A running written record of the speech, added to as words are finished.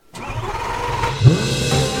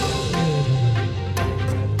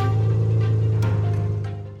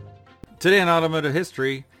Today in automotive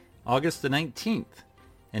history, August the 19th.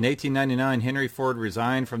 In 1899, Henry Ford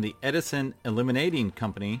resigned from the Edison Illuminating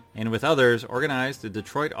Company and with others organized the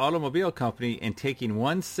Detroit Automobile Company, and taking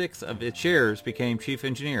 1/6 of its shares became chief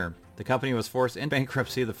engineer. The company was forced into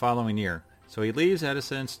bankruptcy the following year. So he leaves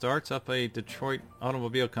Edison, starts up a Detroit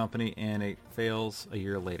Automobile Company, and it fails a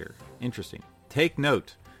year later. Interesting. Take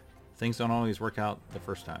note. Things don't always work out the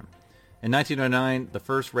first time. In 1909, the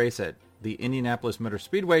first race at the Indianapolis Motor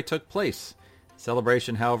Speedway took place.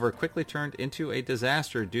 Celebration, however, quickly turned into a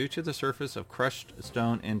disaster due to the surface of crushed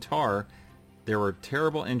stone and tar. There were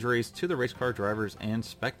terrible injuries to the race car drivers and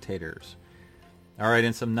spectators. All right,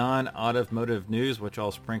 and some non-automotive news, which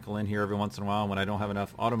I'll sprinkle in here every once in a while when I don't have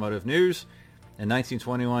enough automotive news. In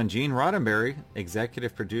 1921, Gene Roddenberry,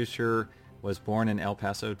 executive producer, was born in El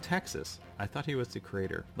Paso, Texas. I thought he was the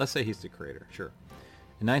creator. Let's say he's the creator, sure.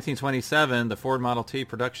 In 1927, the Ford Model T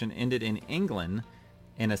production ended in England.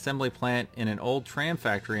 An assembly plant in an old tram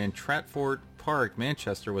factory in Stratford Park,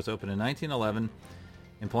 Manchester, was opened in 1911,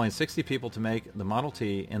 employing 60 people to make the Model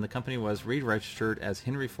T, and the company was re-registered as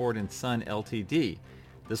Henry Ford and Son Ltd.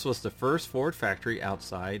 This was the first Ford factory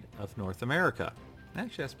outside of North America.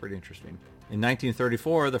 Actually, that's pretty interesting. In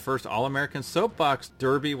 1934, the first All-American Soapbox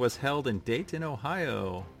Derby was held in Dayton,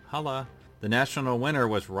 Ohio. Holla! The national winner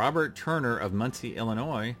was Robert Turner of Muncie,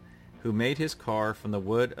 Illinois, who made his car from the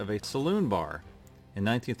wood of a saloon bar. In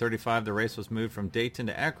 1935, the race was moved from Dayton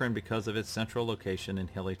to Akron because of its central location in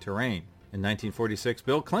hilly terrain. In 1946,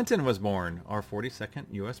 Bill Clinton was born, our 42nd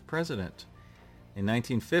U.S. president. In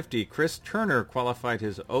 1950, Chris Turner qualified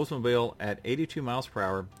his Oldsmobile at 82 miles per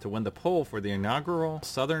hour to win the pole for the inaugural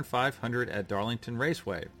Southern 500 at Darlington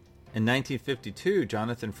Raceway. In 1952,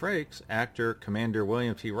 Jonathan Frakes, actor Commander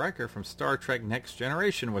William T. Riker from Star Trek Next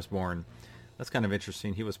Generation, was born. That's kind of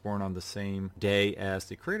interesting. He was born on the same day as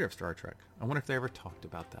the creator of Star Trek. I wonder if they ever talked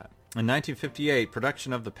about that. In 1958,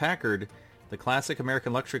 production of the Packard, the classic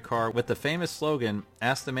American luxury car with the famous slogan,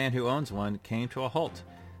 "Ask the man who owns one," came to a halt.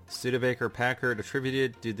 Studebaker Packard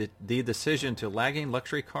attributed the decision to lagging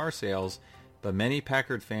luxury car sales, but many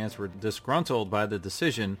Packard fans were disgruntled by the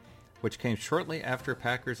decision, which came shortly after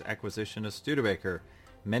Packard's acquisition of Studebaker.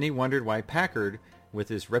 Many wondered why Packard, with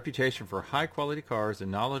his reputation for high-quality cars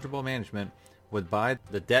and knowledgeable management, would buy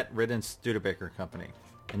the debt-ridden Studebaker company.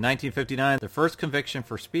 In 1959, the first conviction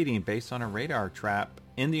for speeding based on a radar trap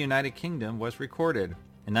in the United Kingdom was recorded.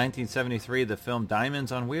 In 1973, the film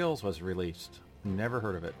Diamonds on Wheels was released. Never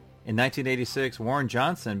heard of it. In 1986, Warren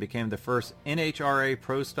Johnson became the first NHRA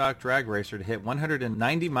Pro Stock drag racer to hit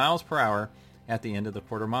 190 miles per hour at the end of the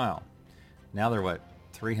quarter mile. Now they're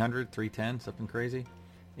 300, 310, something crazy?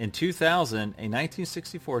 In 2000, a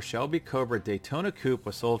 1964 Shelby Cobra Daytona Coupe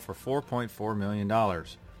was sold for $4.4 million,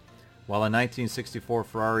 while a 1964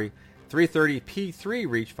 Ferrari 330 P3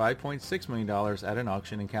 reached $5.6 million at an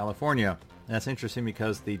auction in California. That's interesting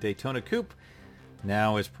because the Daytona Coupe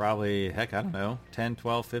now is probably, I don't know, 10,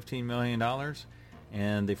 12, 15 million dollars,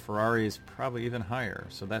 and the Ferrari is probably even higher,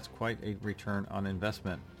 so that's quite a return on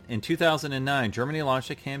investment. In 2009, Germany launched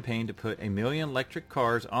a campaign to put 1 million electric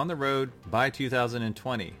cars on the road by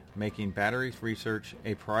 2020, making battery research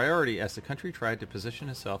a priority as the country tried to position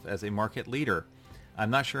itself as a market leader. I'm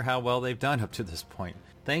not sure how well they've done up to this point.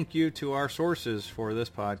 Thank you to our sources for this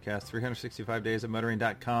podcast,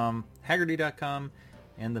 365daysofmotoring.com, Haggerty.com,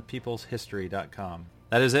 and thepeopleshistory.com.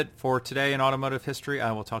 That is it for today in automotive history.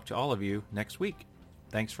 I will talk to all of you next week.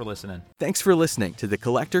 Thanks for listening. Thanks for listening to the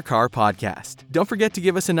Collector Car Podcast. Don't forget to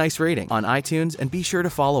give us a nice rating on iTunes and be sure to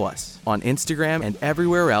follow us on Instagram and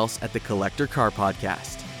everywhere else at the Collector Car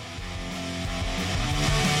Podcast.